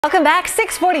Welcome back,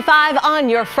 6:45 on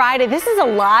your Friday. This is a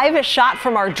live shot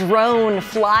from our drone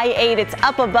Fly 8. It's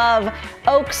up above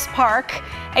Oaks Park,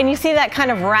 and you see that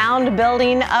kind of round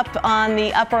building up on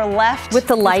the upper left with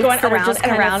the lights going that around are just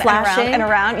and around flashing. and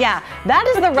around. Yeah, that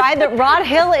is the ride that Rod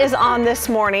Hill is on this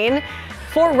morning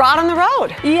for Rod on the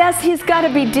Road. Yes, he's got to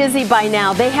be dizzy by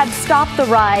now. They had stopped the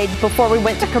ride before we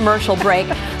went to commercial break.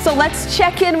 So let's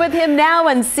check in with him now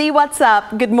and see what's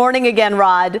up. Good morning again,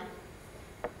 Rod.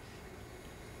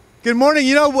 Good morning.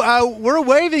 You know, we're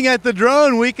waving at the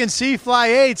drone. We can see Fly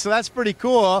 8, so that's pretty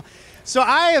cool. So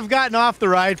I have gotten off the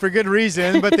ride for good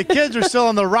reason, but the kids are still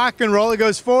on the rock and roll. It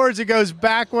goes forwards, it goes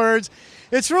backwards.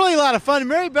 It's really a lot of fun.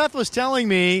 Mary Beth was telling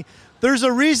me there's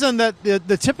a reason that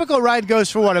the typical ride goes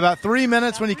for what, about 3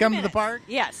 minutes when you come to the park?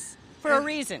 Yes, for a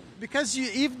reason. Because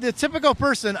even the typical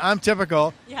person, I'm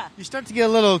typical, yeah, you start to get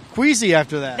a little queasy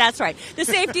after that. That's right. The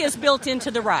safety is built into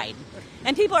the ride.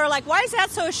 And people are like, why is that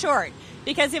so short?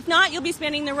 Because if not, you'll be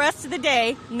spending the rest of the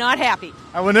day not happy.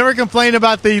 I will never complain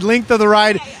about the length of the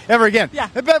ride ever again. Yeah.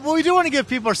 But we do want to give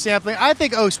people a sampling. I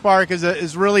think Oaks Park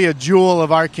is really a jewel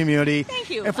of our community.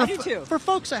 Thank you. And I do too. For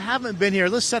folks that haven't been here,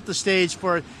 let's set the stage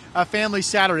for a family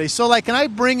Saturday. So, like, can I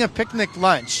bring a picnic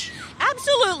lunch?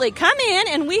 Absolutely. Come in,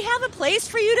 and we have a place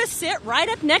for you to sit right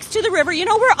up next to the river. You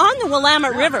know, we're on the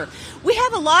Willamette River. We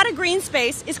have a lot of green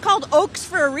space. It's called Oaks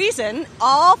for a reason,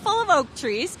 all full of oak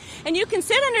trees. And you can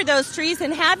sit under those trees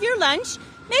and have your lunch.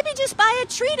 Maybe just buy a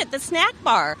treat at the snack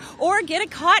bar, or get a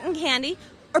cotton candy,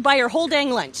 or buy your whole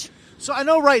dang lunch. So I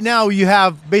know right now you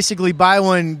have basically buy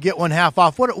one, get one half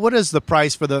off. What is the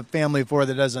price for the family for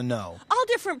that doesn't know? All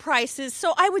different prices.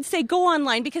 So I would say go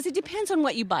online because it depends on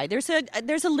what you buy. There's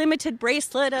a limited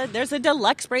bracelet, there's a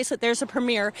deluxe bracelet, there's a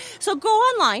premier. So go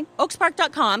online,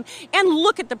 oakspark.com, and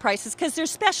look at the prices because they're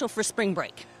special for spring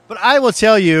break. But I will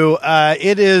tell you,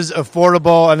 it is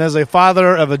affordable, and as a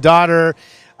father of a daughter,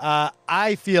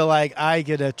 I feel like I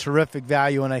get a terrific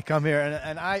value when I come here,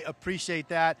 and I appreciate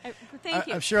that. Thank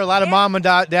you. I'm sure a lot of mom and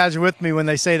dads are with me when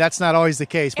they say that's not always the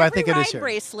case, but I think it is here. Every ride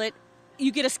bracelet,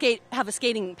 you get have a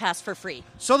skating pass for free.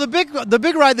 So the big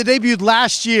ride that debuted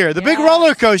last year, the big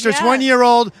roller coaster, it's 1 year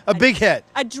old, a big hit.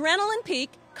 Adrenaline Peak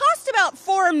cost about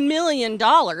 $4 million.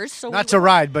 So not to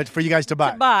ride, but for you guys to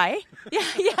buy.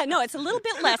 Yeah, no, it's a little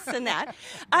bit less than that.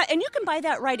 And you can buy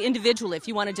that ride individually if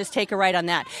you want to just take a ride on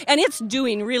that. And it's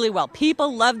doing really well.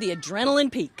 People love the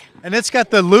Adrenaline Peak. And it's got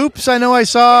the loops, I know I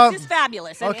saw. It's just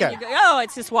fabulous. Okay. And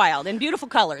it's just wild and beautiful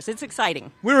colors. It's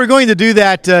exciting. We were going to do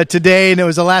that today, and it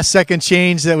was a last-second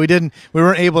change that we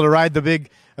weren't able to ride the big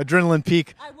Adrenaline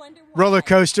Peak roller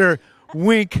coaster.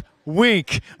 Wink,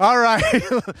 wink. All right,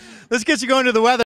 let's get you going to the weather.